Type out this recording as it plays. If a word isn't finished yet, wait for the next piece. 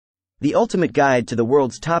the ultimate guide to the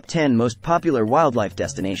world's top 10 most popular wildlife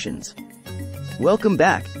destinations. Welcome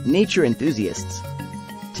back, nature enthusiasts.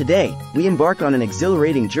 Today, we embark on an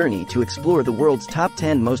exhilarating journey to explore the world's top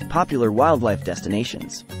 10 most popular wildlife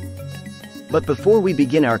destinations. But before we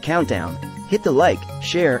begin our countdown, hit the like,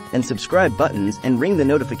 share, and subscribe buttons and ring the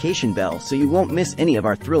notification bell so you won't miss any of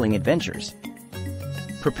our thrilling adventures.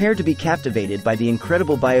 Prepare to be captivated by the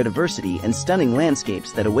incredible biodiversity and stunning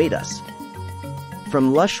landscapes that await us.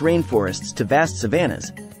 From lush rainforests to vast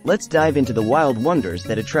savannas, let's dive into the wild wonders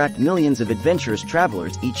that attract millions of adventurous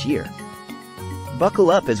travelers each year. Buckle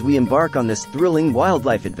up as we embark on this thrilling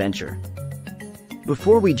wildlife adventure.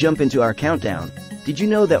 Before we jump into our countdown, did you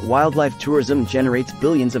know that wildlife tourism generates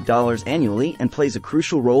billions of dollars annually and plays a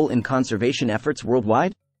crucial role in conservation efforts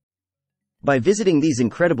worldwide? By visiting these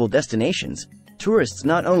incredible destinations, tourists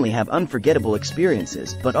not only have unforgettable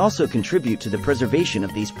experiences but also contribute to the preservation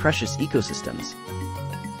of these precious ecosystems.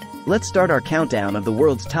 Let's start our countdown of the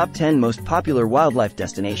world's top 10 most popular wildlife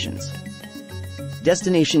destinations.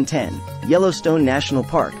 Destination 10, Yellowstone National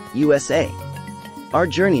Park, USA. Our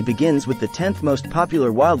journey begins with the 10th most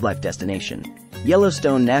popular wildlife destination,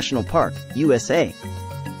 Yellowstone National Park, USA.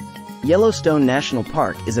 Yellowstone National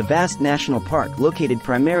Park is a vast national park located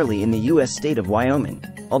primarily in the U.S. state of Wyoming,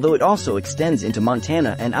 although it also extends into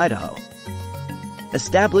Montana and Idaho.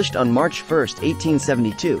 Established on March 1,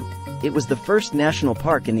 1872, it was the first national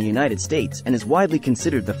park in the United States and is widely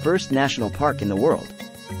considered the first national park in the world.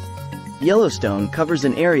 Yellowstone covers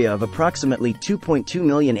an area of approximately 2.2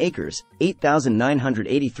 million acres,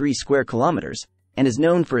 8,983 square kilometers, and is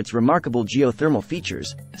known for its remarkable geothermal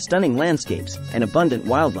features, stunning landscapes, and abundant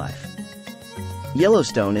wildlife.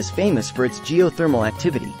 Yellowstone is famous for its geothermal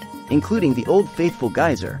activity, including the Old Faithful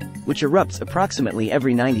geyser, which erupts approximately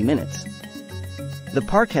every 90 minutes. The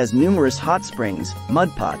park has numerous hot springs,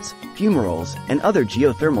 mud pots, fumaroles, and other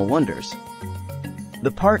geothermal wonders.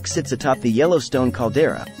 The park sits atop the Yellowstone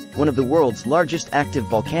caldera, one of the world's largest active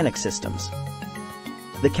volcanic systems.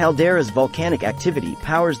 The caldera's volcanic activity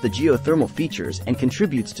powers the geothermal features and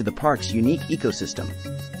contributes to the park's unique ecosystem.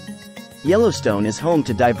 Yellowstone is home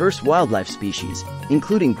to diverse wildlife species,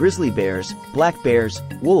 including grizzly bears, black bears,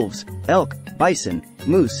 wolves, elk, bison,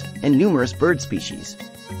 moose, and numerous bird species.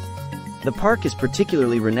 The park is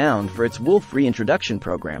particularly renowned for its wolf reintroduction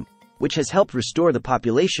program, which has helped restore the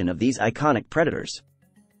population of these iconic predators.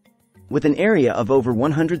 With an area of over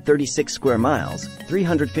 136 square miles,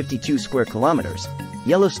 352 square kilometers,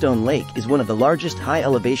 Yellowstone Lake is one of the largest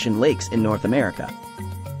high-elevation lakes in North America.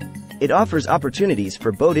 It offers opportunities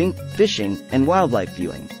for boating, fishing, and wildlife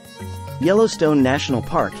viewing. Yellowstone National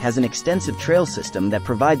Park has an extensive trail system that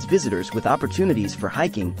provides visitors with opportunities for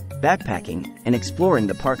hiking, backpacking, and exploring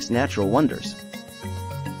the park's natural wonders.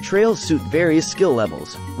 Trails suit various skill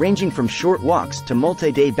levels, ranging from short walks to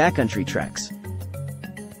multi-day backcountry treks.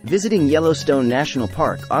 Visiting Yellowstone National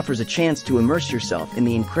Park offers a chance to immerse yourself in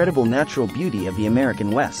the incredible natural beauty of the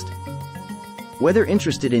American West. Whether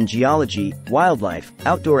interested in geology, wildlife,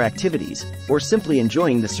 outdoor activities, or simply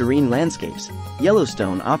enjoying the serene landscapes,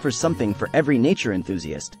 Yellowstone offers something for every nature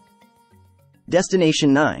enthusiast.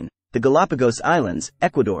 Destination 9, the Galapagos Islands,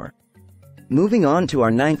 Ecuador. Moving on to our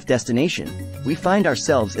 9th destination, we find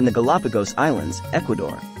ourselves in the Galapagos Islands,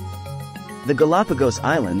 Ecuador. The Galapagos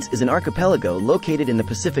Islands is an archipelago located in the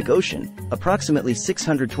Pacific Ocean, approximately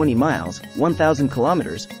 620 miles, 1,000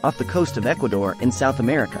 kilometers, off the coast of Ecuador in South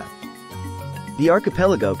America. The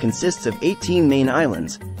archipelago consists of 18 main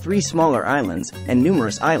islands, 3 smaller islands, and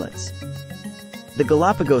numerous islets. The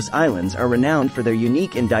Galapagos Islands are renowned for their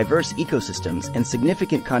unique and diverse ecosystems and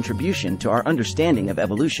significant contribution to our understanding of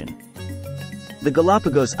evolution. The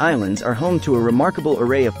Galapagos Islands are home to a remarkable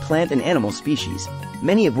array of plant and animal species,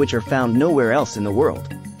 many of which are found nowhere else in the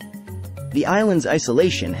world. The island's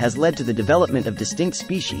isolation has led to the development of distinct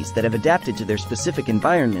species that have adapted to their specific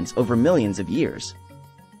environments over millions of years.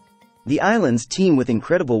 The islands teem with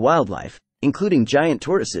incredible wildlife, including giant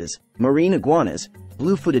tortoises, marine iguanas,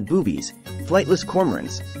 blue-footed boobies, flightless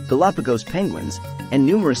cormorants, Galapagos penguins, and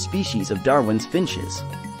numerous species of Darwin's finches.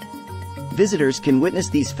 Visitors can witness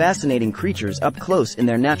these fascinating creatures up close in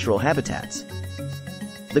their natural habitats.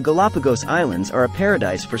 The Galapagos Islands are a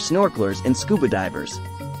paradise for snorkelers and scuba divers.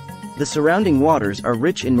 The surrounding waters are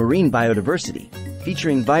rich in marine biodiversity,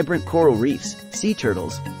 featuring vibrant coral reefs, sea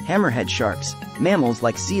turtles, hammerhead sharks, mammals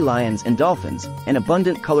like sea lions and dolphins, and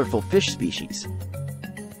abundant colorful fish species.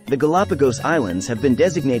 The Galapagos Islands have been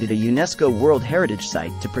designated a UNESCO World Heritage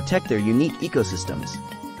Site to protect their unique ecosystems.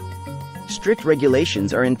 Strict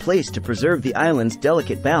regulations are in place to preserve the island's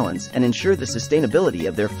delicate balance and ensure the sustainability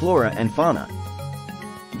of their flora and fauna.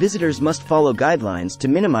 Visitors must follow guidelines to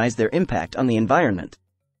minimize their impact on the environment.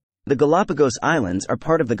 The Galapagos Islands are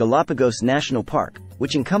part of the Galapagos National Park,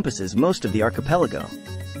 which encompasses most of the archipelago.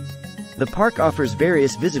 The park offers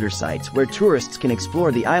various visitor sites where tourists can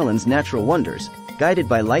explore the island's natural wonders, guided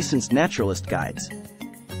by licensed naturalist guides.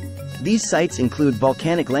 These sites include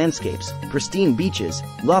volcanic landscapes, pristine beaches,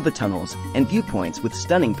 lava tunnels, and viewpoints with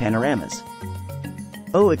stunning panoramas.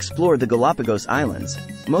 Explore the Galapagos Islands.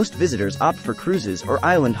 Most visitors opt for cruises or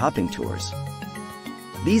island hopping tours.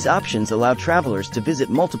 These options allow travelers to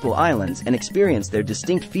visit multiple islands and experience their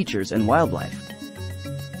distinct features and wildlife.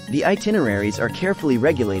 The itineraries are carefully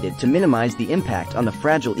regulated to minimize the impact on the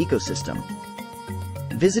fragile ecosystem.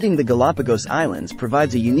 Visiting the Galapagos Islands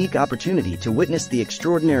provides a unique opportunity to witness the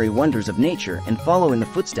extraordinary wonders of nature and follow in the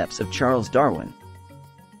footsteps of Charles Darwin.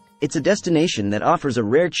 It's a destination that offers a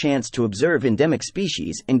rare chance to observe endemic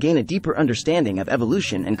species and gain a deeper understanding of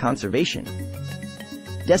evolution and conservation.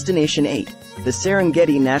 Destination 8. The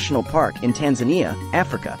Serengeti National Park in Tanzania,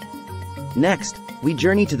 Africa. Next, we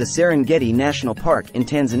journey to the Serengeti National Park in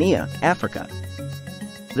Tanzania, Africa.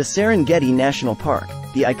 The Serengeti National Park,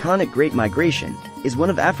 the iconic Great Migration, is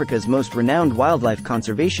one of Africa's most renowned wildlife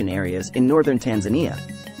conservation areas in northern Tanzania.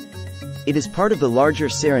 It is part of the larger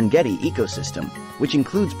Serengeti ecosystem, which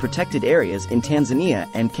includes protected areas in Tanzania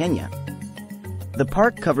and Kenya. The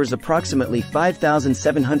park covers approximately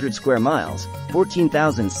 5,700 square miles,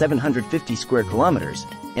 14,750 square kilometers,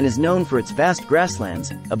 and is known for its vast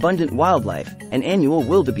grasslands, abundant wildlife, and annual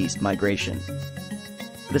wildebeest migration.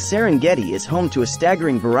 The Serengeti is home to a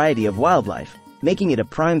staggering variety of wildlife, making it a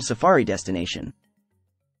prime safari destination.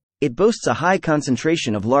 It boasts a high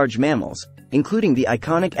concentration of large mammals, including the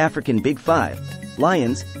iconic African Big Five: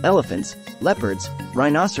 lions, elephants, leopards,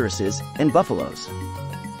 rhinoceroses, and buffaloes.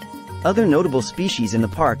 Other notable species in the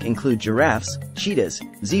park include giraffes, cheetahs,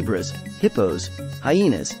 zebras, hippos,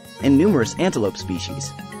 hyenas, and numerous antelope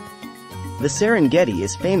species. The Serengeti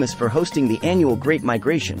is famous for hosting the annual Great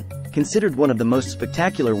Migration, considered one of the most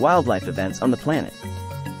spectacular wildlife events on the planet.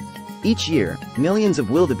 Each year, millions of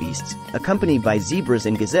wildebeests, accompanied by zebras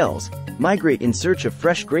and gazelles, migrate in search of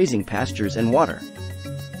fresh grazing pastures and water.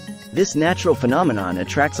 This natural phenomenon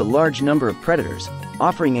attracts a large number of predators,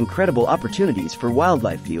 offering incredible opportunities for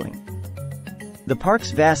wildlife viewing. The park's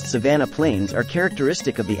vast savanna plains are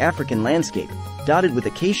characteristic of the African landscape, dotted with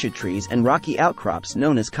acacia trees and rocky outcrops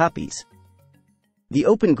known as kopjes. The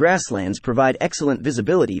open grasslands provide excellent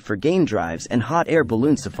visibility for game drives and hot air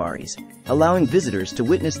balloon safaris, allowing visitors to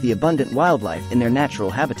witness the abundant wildlife in their natural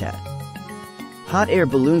habitat. Hot air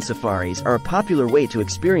balloon safaris are a popular way to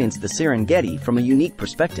experience the Serengeti from a unique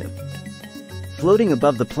perspective. Floating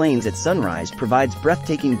above the plains at sunrise provides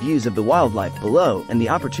breathtaking views of the wildlife below and the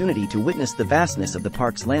opportunity to witness the vastness of the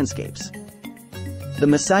park's landscapes. The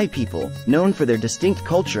Maasai people, known for their distinct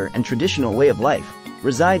culture and traditional way of life,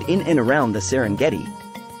 reside in and around the Serengeti.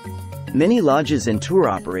 Many lodges and tour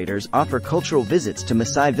operators offer cultural visits to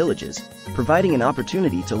Maasai villages, providing an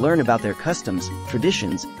opportunity to learn about their customs,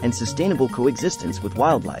 traditions, and sustainable coexistence with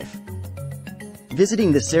wildlife.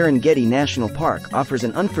 Visiting the Serengeti National Park offers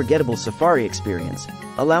an unforgettable safari experience,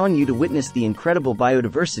 allowing you to witness the incredible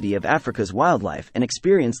biodiversity of Africa's wildlife and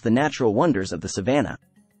experience the natural wonders of the savanna.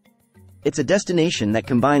 It's a destination that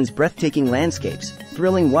combines breathtaking landscapes,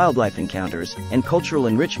 thrilling wildlife encounters, and cultural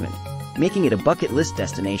enrichment, making it a bucket list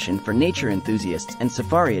destination for nature enthusiasts and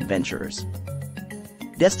safari adventurers.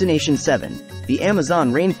 Destination 7. The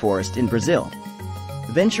Amazon Rainforest in Brazil.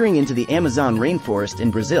 Venturing into the Amazon rainforest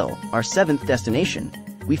in Brazil, our 7th destination,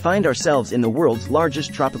 we find ourselves in the world's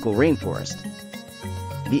largest tropical rainforest.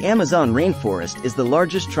 The Amazon rainforest is the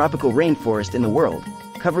largest tropical rainforest in the world,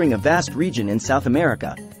 covering a vast region in South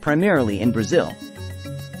America, primarily in Brazil.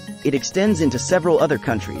 It extends into several other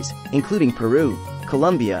countries, including Peru,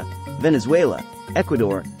 Colombia, Venezuela,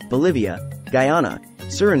 Ecuador, Bolivia, Guyana,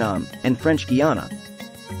 Suriname, and French Guiana.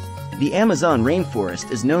 The Amazon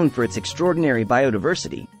rainforest is known for its extraordinary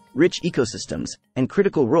biodiversity, rich ecosystems, and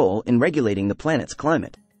critical role in regulating the planet's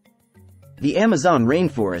climate. The Amazon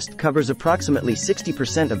rainforest covers approximately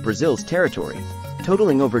 60% of Brazil's territory,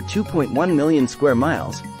 totaling over 2.1 million square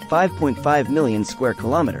miles, 5.5 million square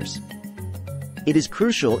kilometers. It is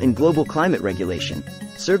crucial in global climate regulation,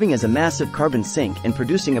 serving as a massive carbon sink and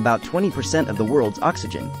producing about 20% of the world's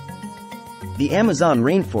oxygen. The Amazon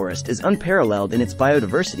rainforest is unparalleled in its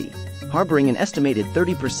biodiversity, harboring an estimated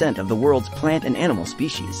 30% of the world's plant and animal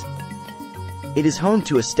species. It is home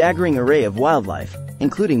to a staggering array of wildlife,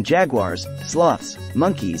 including jaguars, sloths,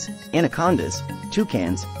 monkeys, anacondas,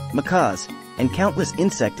 toucans, macaws, and countless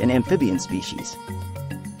insect and amphibian species.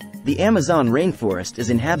 The Amazon rainforest is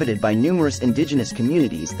inhabited by numerous indigenous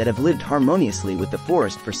communities that have lived harmoniously with the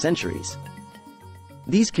forest for centuries.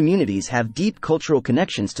 These communities have deep cultural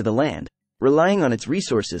connections to the land, relying on its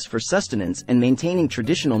resources for sustenance and maintaining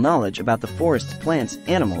traditional knowledge about the forest's plants,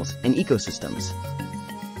 animals, and ecosystems.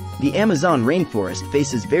 The Amazon rainforest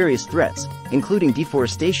faces various threats, including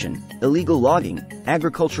deforestation, illegal logging,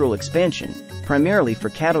 agricultural expansion, primarily for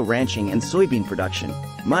cattle ranching and soybean production,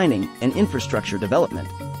 mining, and infrastructure development.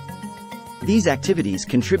 These activities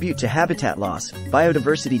contribute to habitat loss,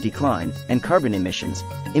 biodiversity decline, and carbon emissions,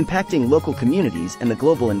 impacting local communities and the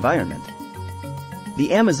global environment.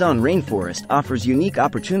 The Amazon rainforest offers unique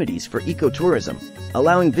opportunities for ecotourism,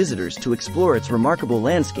 allowing visitors to explore its remarkable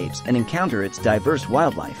landscapes and encounter its diverse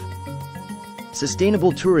wildlife.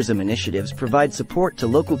 Sustainable tourism initiatives provide support to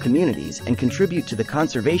local communities and contribute to the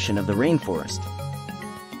conservation of the rainforest.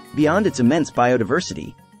 Beyond its immense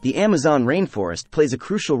biodiversity, the Amazon rainforest plays a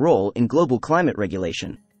crucial role in global climate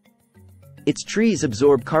regulation. Its trees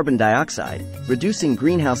absorb carbon dioxide, reducing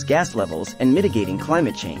greenhouse gas levels and mitigating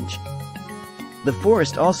climate change. The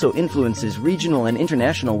forest also influences regional and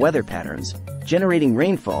international weather patterns, generating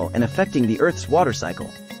rainfall and affecting the Earth's water cycle.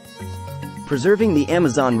 Preserving the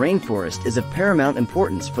Amazon rainforest is of paramount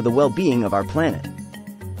importance for the well-being of our planet.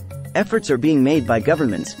 Efforts are being made by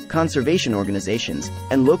governments, conservation organizations,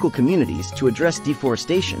 and local communities to address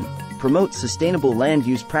deforestation, promote sustainable land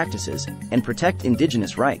use practices, and protect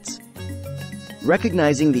indigenous rights.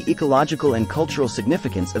 Recognizing the ecological and cultural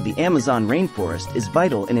significance of the Amazon rainforest is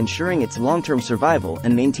vital in ensuring its long-term survival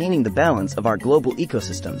and maintaining the balance of our global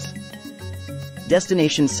ecosystems.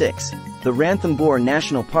 Destination 6. The Ranthambore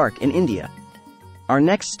National Park in India. Our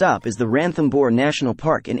next stop is the Ranthambore National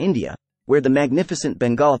Park in India, where the magnificent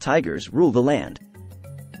Bengal tigers rule the land.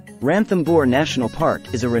 Ranthambore National Park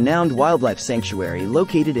is a renowned wildlife sanctuary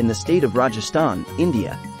located in the state of Rajasthan,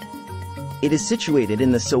 India. It is situated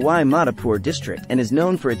in the Sawai Madhopur district and is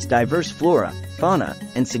known for its diverse flora, fauna,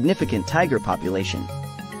 and significant tiger population.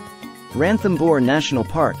 Ranthambore National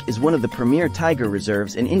Park is one of the premier tiger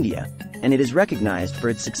reserves in India, and it is recognized for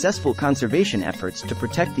its successful conservation efforts to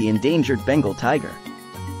protect the endangered Bengal tiger.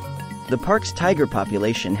 The park's tiger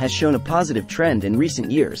population has shown a positive trend in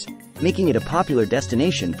recent years, making it a popular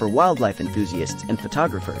destination for wildlife enthusiasts and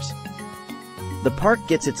photographers. The park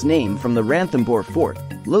gets its name from the Ranthambore Fort,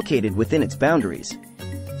 located within its boundaries.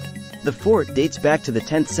 The fort dates back to the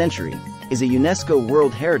 10th century, is a UNESCO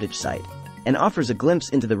World Heritage Site, and offers a glimpse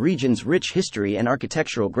into the region's rich history and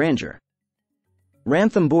architectural grandeur.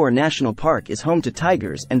 Ranthambore National Park is home to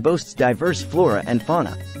tigers and boasts diverse flora and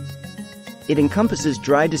fauna. It encompasses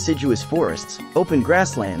dry deciduous forests, open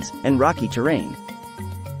grasslands, and rocky terrain.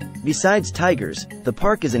 Besides tigers, the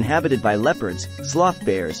park is inhabited by leopards, sloth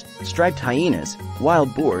bears, striped hyenas,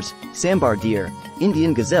 wild boars, sambar deer,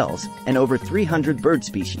 Indian gazelles, and over 300 bird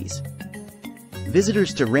species.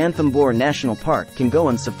 Visitors to Ranthambore National Park can go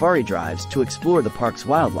on safari drives to explore the park's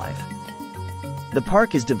wildlife. The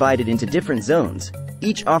park is divided into different zones,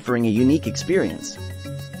 each offering a unique experience.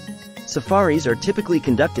 Safaris are typically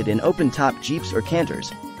conducted in open-top jeeps or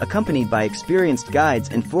canters, accompanied by experienced guides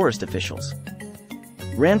and forest officials.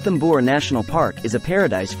 Ranthambore National Park is a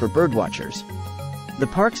paradise for birdwatchers. The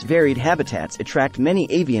park's varied habitats attract many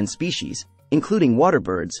avian species, including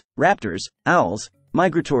waterbirds, raptors, owls,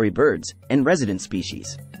 migratory birds, and resident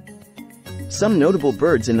species. Some notable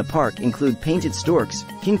birds in the park include painted storks,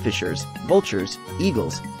 kingfishers, vultures,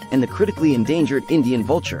 eagles, and the critically endangered Indian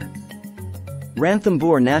vulture.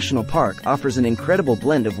 Ranthambore National Park offers an incredible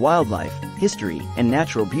blend of wildlife, history, and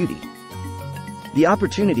natural beauty. The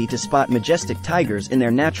opportunity to spot majestic tigers in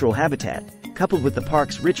their natural habitat, coupled with the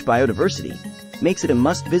park's rich biodiversity, makes it a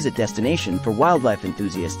must-visit destination for wildlife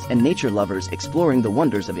enthusiasts and nature lovers exploring the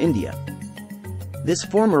wonders of India. This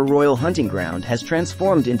former royal hunting ground has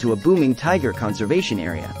transformed into a booming tiger conservation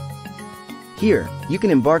area. Here, you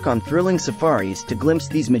can embark on thrilling safaris to glimpse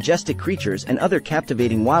these majestic creatures and other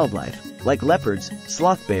captivating wildlife, like leopards,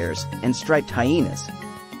 sloth bears, and striped hyenas.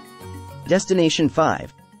 Destination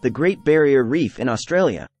 5. The Great Barrier Reef in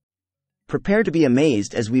Australia. Prepare to be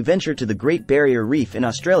amazed as we venture to the Great Barrier Reef in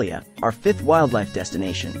Australia, our fifth wildlife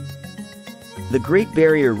destination. The Great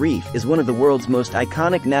Barrier Reef is one of the world's most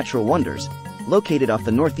iconic natural wonders, located off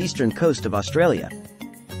the northeastern coast of Australia.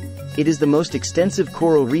 It is the most extensive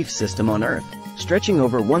coral reef system on Earth, stretching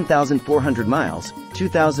over 1,400 miles,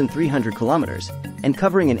 2,300 kilometers, and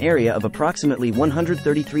covering an area of approximately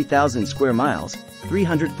 133,000 square miles,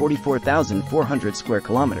 344,400 square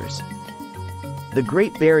kilometers. The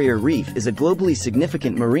Great Barrier Reef is a globally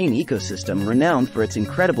significant marine ecosystem renowned for its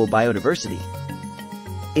incredible biodiversity.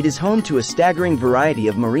 It is home to a staggering variety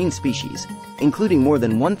of marine species, including more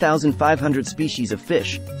than 1,500 species of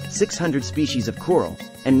fish, 600 species of coral,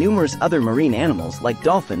 and numerous other marine animals like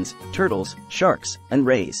dolphins, turtles, sharks, and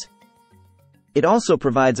rays. It also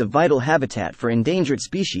provides a vital habitat for endangered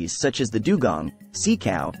species such as the dugong, sea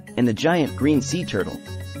cow, and the giant green sea turtle.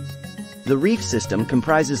 The reef system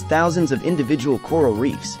comprises thousands of individual coral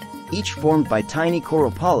reefs, each formed by tiny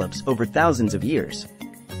coral polyps over thousands of years.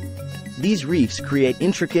 These reefs create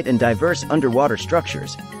intricate and diverse underwater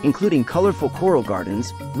structures, including colorful coral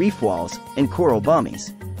gardens, reef walls, and coral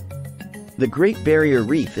bommies. The Great Barrier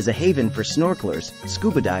Reef is a haven for snorkelers,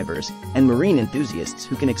 scuba divers, and marine enthusiasts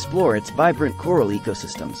who can explore its vibrant coral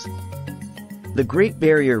ecosystems. The Great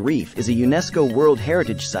Barrier Reef is a UNESCO World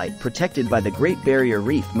Heritage Site protected by the Great Barrier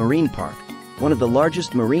Reef Marine Park, one of the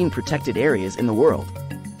largest marine protected areas in the world.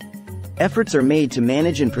 Efforts are made to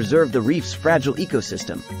manage and preserve the reef's fragile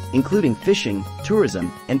ecosystem, including fishing,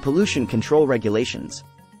 tourism, and pollution control regulations.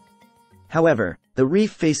 However, the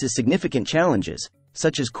reef faces significant challenges,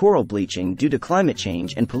 such as coral bleaching due to climate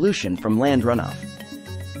change and pollution from land runoff.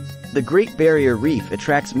 The Great Barrier Reef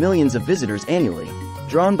attracts millions of visitors annually,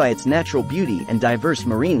 drawn by its natural beauty and diverse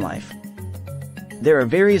marine life. There are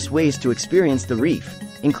various ways to experience the reef,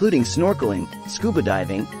 including snorkeling, scuba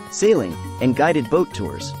diving, sailing, and guided boat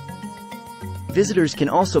tours. Visitors can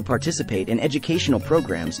also participate in educational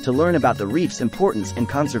programs to learn about the reef's importance and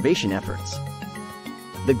conservation efforts.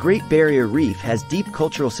 The Great Barrier Reef has deep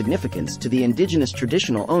cultural significance to the indigenous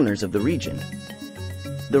traditional owners of the region.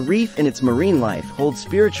 The reef and its marine life hold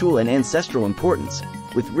spiritual and ancestral importance,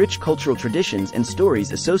 with rich cultural traditions and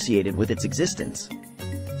stories associated with its existence.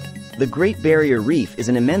 The Great Barrier Reef is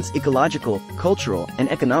an immense ecological, cultural, and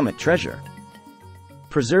economic treasure.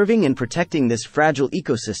 Preserving and protecting this fragile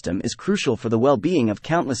ecosystem is crucial for the well-being of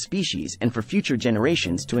countless species and for future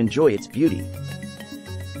generations to enjoy its beauty.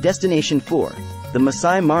 Destination 4. The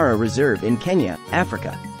Masai Mara Reserve in Kenya,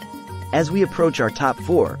 Africa. As we approach our top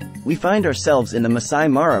 4, we find ourselves in the Masai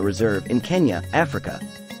Mara Reserve in Kenya, Africa.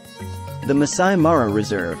 The Masai Mara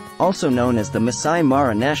Reserve, also known as the Masai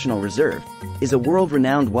Mara National Reserve, is a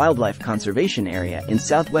world-renowned wildlife conservation area in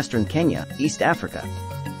southwestern Kenya, East Africa.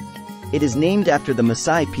 It is named after the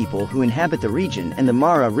Masai people who inhabit the region and the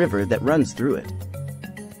Mara River that runs through it.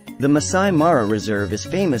 The Masai Mara Reserve is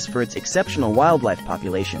famous for its exceptional wildlife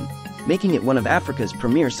population, making it one of Africa's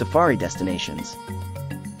premier safari destinations.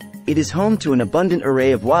 It is home to an abundant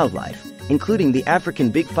array of wildlife, including the African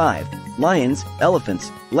Big Five, lions,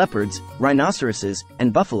 elephants, leopards, rhinoceroses,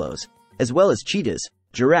 and buffaloes, as well as cheetahs,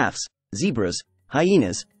 giraffes, zebras,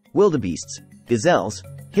 hyenas, wildebeests, gazelles,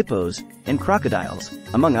 hippos, and crocodiles,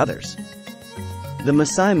 among others. The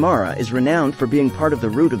Masai Mara is renowned for being part of the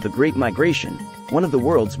route of the Great Migration, one of the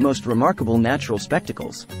world's most remarkable natural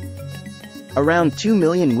spectacles. Around 2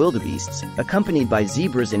 million wildebeests, accompanied by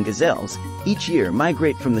zebras and gazelles, each year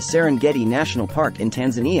migrate from the Serengeti National Park in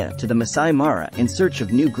Tanzania to the Masai Mara in search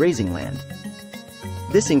of new grazing land.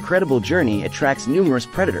 This incredible journey attracts numerous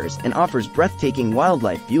predators and offers breathtaking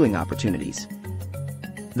wildlife viewing opportunities.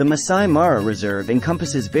 The Masai Mara Reserve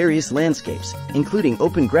encompasses various landscapes, including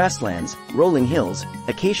open grasslands, rolling hills,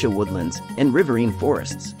 acacia woodlands, and riverine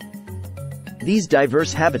forests. These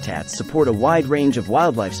diverse habitats support a wide range of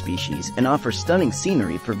wildlife species and offer stunning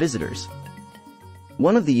scenery for visitors.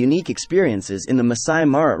 One of the unique experiences in the Masai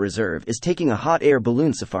Mara Reserve is taking a hot air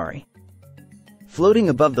balloon safari. Floating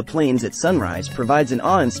above the plains at sunrise provides an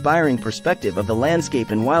awe-inspiring perspective of the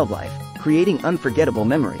landscape and wildlife, creating unforgettable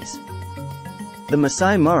memories. The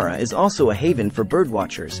Masai Mara is also a haven for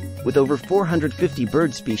birdwatchers, with over 450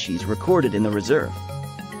 bird species recorded in the reserve.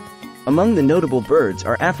 Among the notable birds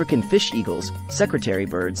are African fish eagles, secretary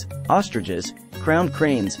birds, ostriches, crowned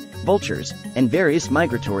cranes, vultures, and various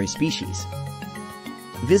migratory species.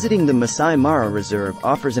 Visiting the Masai Mara Reserve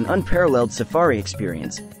offers an unparalleled safari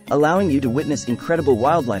experience, allowing you to witness incredible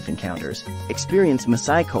wildlife encounters, experience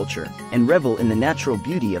Maasai culture, and revel in the natural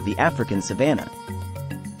beauty of the African savanna.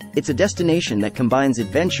 It's a destination that combines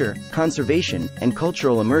adventure, conservation, and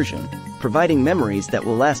cultural immersion, providing memories that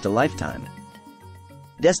will last a lifetime.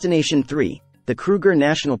 Destination 3. The Kruger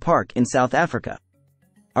National Park in South Africa.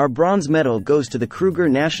 Our bronze medal goes to the Kruger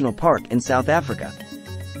National Park in South Africa.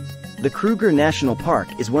 The Kruger National Park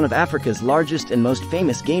is one of Africa's largest and most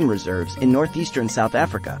famous game reserves in northeastern South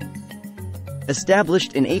Africa.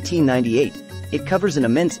 Established in 1898, it covers an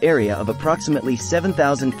immense area of approximately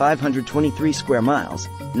 7,523 square miles,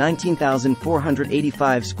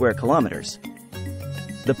 19,485 square kilometers.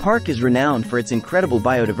 The park is renowned for its incredible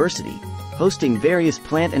biodiversity, hosting various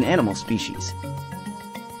plant and animal species.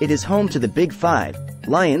 It is home to the Big Five,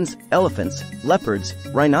 lions, elephants, leopards,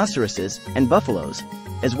 rhinoceroses, and buffaloes,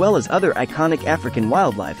 as well as other iconic African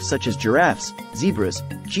wildlife such as giraffes, zebras,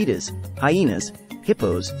 cheetahs, hyenas,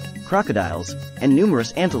 hippos, crocodiles, and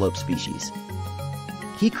numerous antelope species.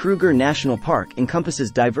 Kruger National Park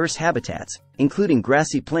encompasses diverse habitats, including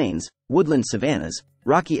grassy plains, woodland savannas,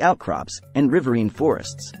 rocky outcrops, and riverine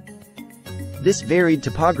forests. This varied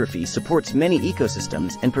topography supports many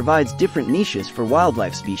ecosystems and provides different niches for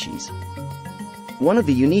wildlife species. One of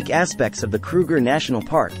the unique aspects of the Kruger National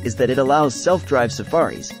Park is that it allows self-drive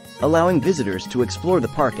safaris, allowing visitors to explore the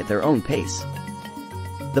park at their own pace.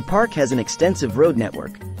 The park has an extensive road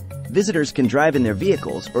network. Visitors can drive in their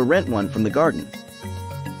vehicles or rent one from the garden.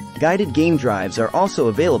 Guided game drives are also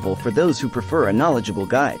available for those who prefer a knowledgeable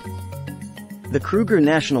guide. The Kruger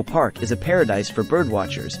National Park is a paradise for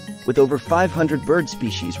birdwatchers, with over 500 bird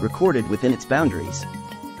species recorded within its boundaries.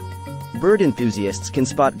 Bird enthusiasts can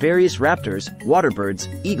spot various raptors, waterbirds,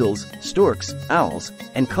 eagles, storks, owls,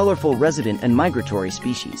 and colorful resident and migratory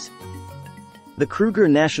species. The Kruger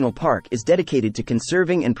National Park is dedicated to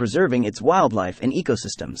conserving and preserving its wildlife and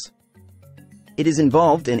ecosystems. It is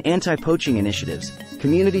involved in anti-poaching initiatives,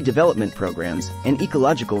 community development programs, and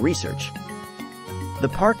ecological research. The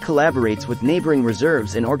park collaborates with neighboring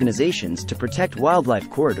reserves and organizations to protect wildlife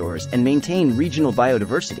corridors and maintain regional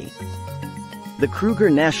biodiversity. The Kruger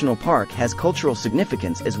National Park has cultural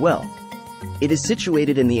significance as well. It is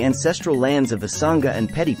situated in the ancestral lands of the Sangha and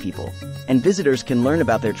Pedi people, and visitors can learn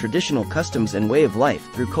about their traditional customs and way of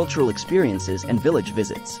life through cultural experiences and village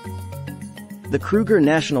visits. The Kruger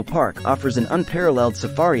National Park offers an unparalleled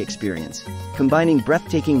safari experience, combining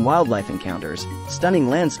breathtaking wildlife encounters, stunning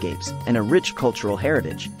landscapes, and a rich cultural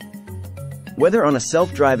heritage. Whether on a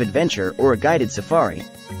self-drive adventure or a guided safari,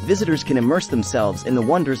 visitors can immerse themselves in the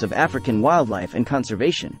wonders of African wildlife and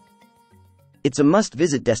conservation. It's a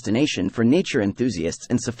must-visit destination for nature enthusiasts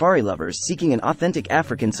and safari lovers seeking an authentic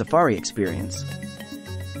African safari experience.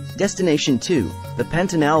 Destination 2, the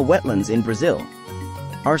Pantanal Wetlands in Brazil.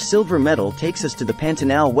 Our silver medal takes us to the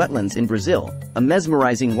Pantanal Wetlands in Brazil, a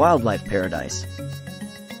mesmerizing wildlife paradise.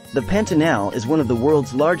 The Pantanal is one of the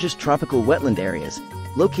world's largest tropical wetland areas,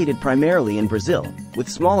 located primarily in Brazil, with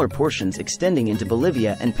smaller portions extending into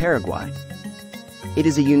Bolivia and Paraguay. It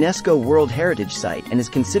is a UNESCO World Heritage Site and is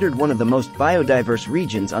considered one of the most biodiverse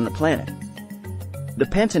regions on the planet. The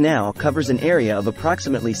Pantanal covers an area of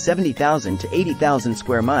approximately 70,000 to 80,000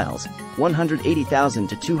 square miles, 180,000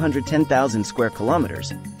 to 210,000 square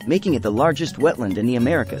kilometers, making it the largest wetland in the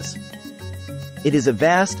Americas. It is a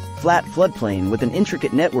vast, flat floodplain with an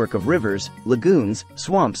intricate network of rivers, lagoons,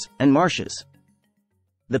 swamps, and marshes.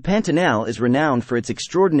 The Pantanal is renowned for its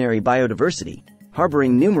extraordinary biodiversity,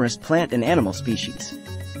 harboring numerous plant and animal species.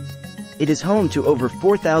 It is home to over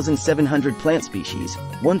 4,700 plant species,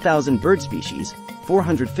 1,000 bird species,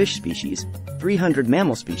 400 fish species, 300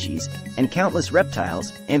 mammal species, and countless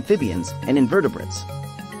reptiles, amphibians, and invertebrates.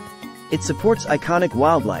 It supports iconic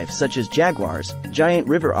wildlife such as jaguars, giant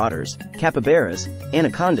river otters, capybaras,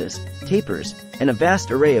 anacondas, tapirs, and a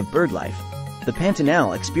vast array of birdlife. The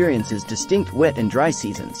Pantanal experiences distinct wet and dry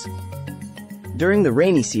seasons. During the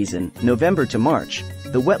rainy season, November to March,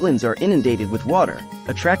 the wetlands are inundated with water,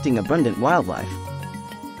 attracting abundant wildlife.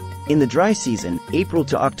 In the dry season, April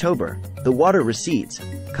to October, the water recedes,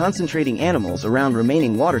 concentrating animals around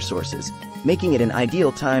remaining water sources, making it an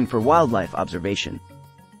ideal time for wildlife observation.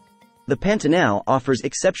 The Pantanal offers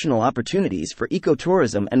exceptional opportunities for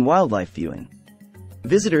ecotourism and wildlife viewing.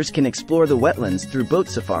 Visitors can explore the wetlands through boat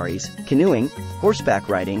safaris, canoeing, horseback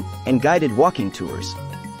riding, and guided walking tours.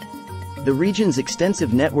 The region's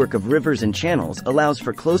extensive network of rivers and channels allows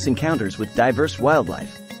for close encounters with diverse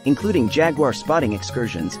wildlife, including jaguar spotting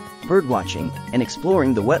excursions, birdwatching, and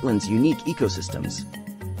exploring the wetlands' unique ecosystems.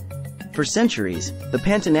 For centuries, the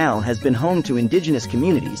Pantanal has been home to indigenous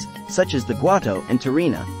communities, such as the Guato and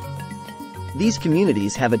Tarina. These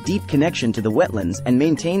communities have a deep connection to the wetlands and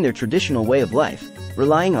maintain their traditional way of life,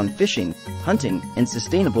 relying on fishing, hunting, and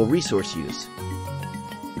sustainable resource use.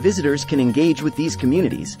 Visitors can engage with these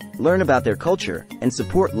communities, learn about their culture, and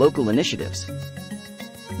support local initiatives.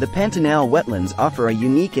 The Pantanal wetlands offer a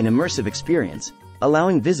unique and immersive experience,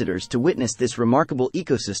 allowing visitors to witness this remarkable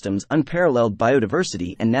ecosystem's unparalleled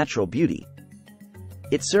biodiversity and natural beauty.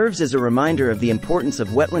 It serves as a reminder of the importance of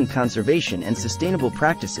wetland conservation and sustainable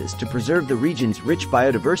practices to preserve the region's rich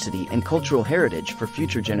biodiversity and cultural heritage for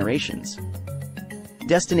future generations.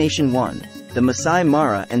 Destination 1, the Masai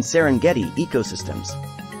Mara and Serengeti ecosystems.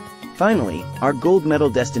 Finally, our gold medal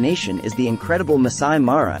destination is the incredible Masai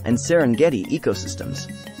Mara and Serengeti ecosystems.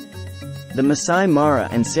 The Masai Mara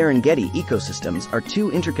and Serengeti ecosystems are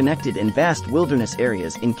two interconnected and vast wilderness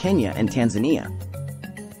areas in Kenya and Tanzania.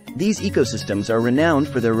 These ecosystems are renowned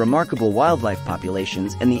for their remarkable wildlife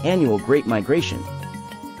populations and the annual Great Migration.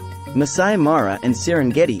 Masai Mara and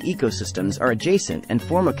Serengeti ecosystems are adjacent and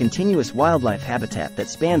form a continuous wildlife habitat that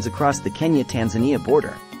spans across the Kenya-Tanzania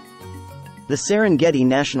border. The Serengeti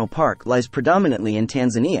National Park lies predominantly in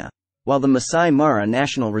Tanzania, while the Masai Mara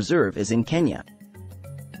National Reserve is in Kenya.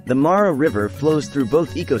 The Mara River flows through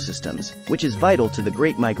both ecosystems, which is vital to the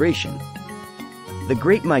Great Migration. The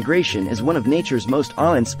Great Migration is one of nature's most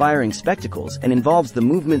awe-inspiring spectacles and involves the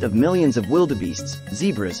movement of millions of wildebeests,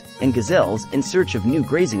 zebras, and gazelles in search of new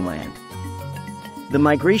grazing land. The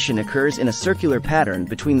migration occurs in a circular pattern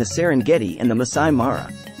between the Serengeti and the Masai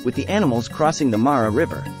Mara, with the animals crossing the Mara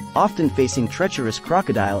River, often facing treacherous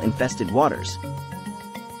crocodile-infested waters.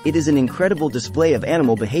 It is an incredible display of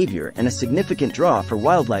animal behavior and a significant draw for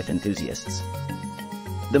wildlife enthusiasts.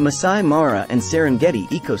 The Masai Mara and Serengeti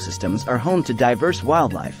ecosystems are home to diverse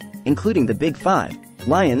wildlife, including the Big Five: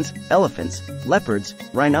 lions, elephants, leopards,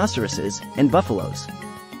 rhinoceroses, and buffaloes.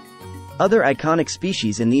 Other iconic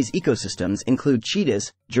species in these ecosystems include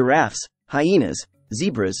cheetahs, giraffes, hyenas,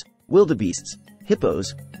 zebras, wildebeests,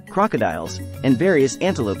 hippos, crocodiles, and various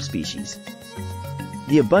antelope species.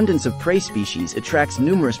 The abundance of prey species attracts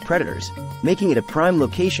numerous predators, making it a prime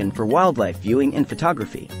location for wildlife viewing and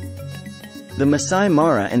photography. The Masai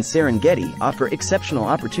Mara and Serengeti offer exceptional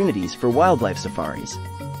opportunities for wildlife safaris.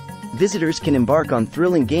 Visitors can embark on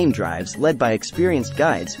thrilling game drives led by experienced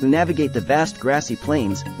guides who navigate the vast grassy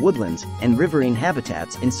plains, woodlands, and riverine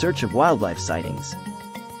habitats in search of wildlife sightings.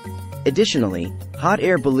 Additionally, hot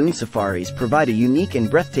air balloon safaris provide a unique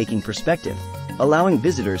and breathtaking perspective, allowing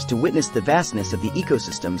visitors to witness the vastness of the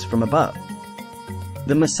ecosystems from above.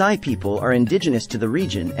 The Maasai people are indigenous to the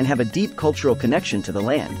region and have a deep cultural connection to the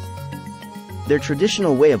land. Their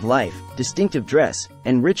traditional way of life, distinctive dress,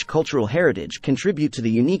 and rich cultural heritage contribute to the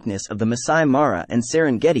uniqueness of the Masai Mara and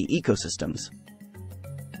Serengeti ecosystems.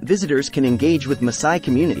 Visitors can engage with Maasai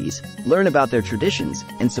communities, learn about their traditions,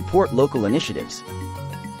 and support local initiatives.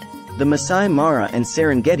 The Masai Mara and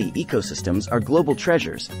Serengeti ecosystems are global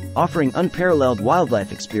treasures, offering unparalleled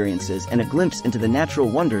wildlife experiences and a glimpse into the natural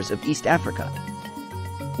wonders of East Africa.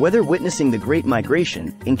 Whether witnessing the Great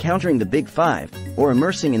Migration, encountering the Big Five, or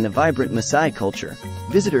immersing in the vibrant Maasai culture,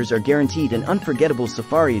 visitors are guaranteed an unforgettable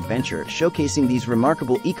safari adventure showcasing these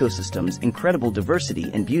remarkable ecosystems' incredible diversity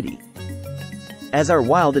and beauty. As our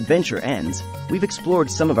wild adventure ends, we've explored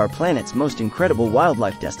some of our planet's most incredible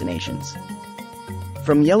wildlife destinations.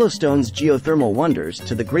 From Yellowstone's geothermal wonders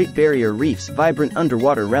to the Great Barrier Reef's vibrant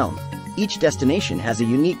underwater realm, each destination has a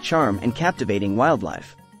unique charm and captivating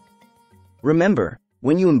wildlife. Remember,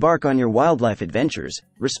 when you embark on your wildlife adventures,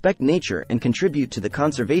 respect nature and contribute to the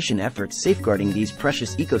conservation efforts safeguarding these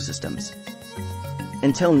precious ecosystems.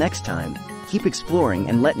 Until next time, keep exploring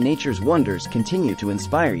and let nature's wonders continue to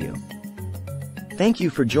inspire you. Thank you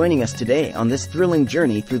for joining us today on this thrilling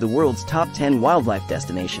journey through the world's top 10 wildlife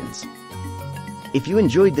destinations. If you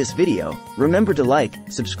enjoyed this video, remember to like,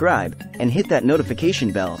 subscribe, and hit that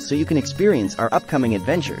notification bell so you can experience our upcoming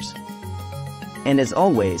adventures. And as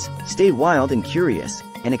always, stay wild and curious,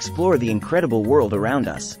 and explore the incredible world around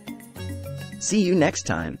us. See you next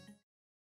time.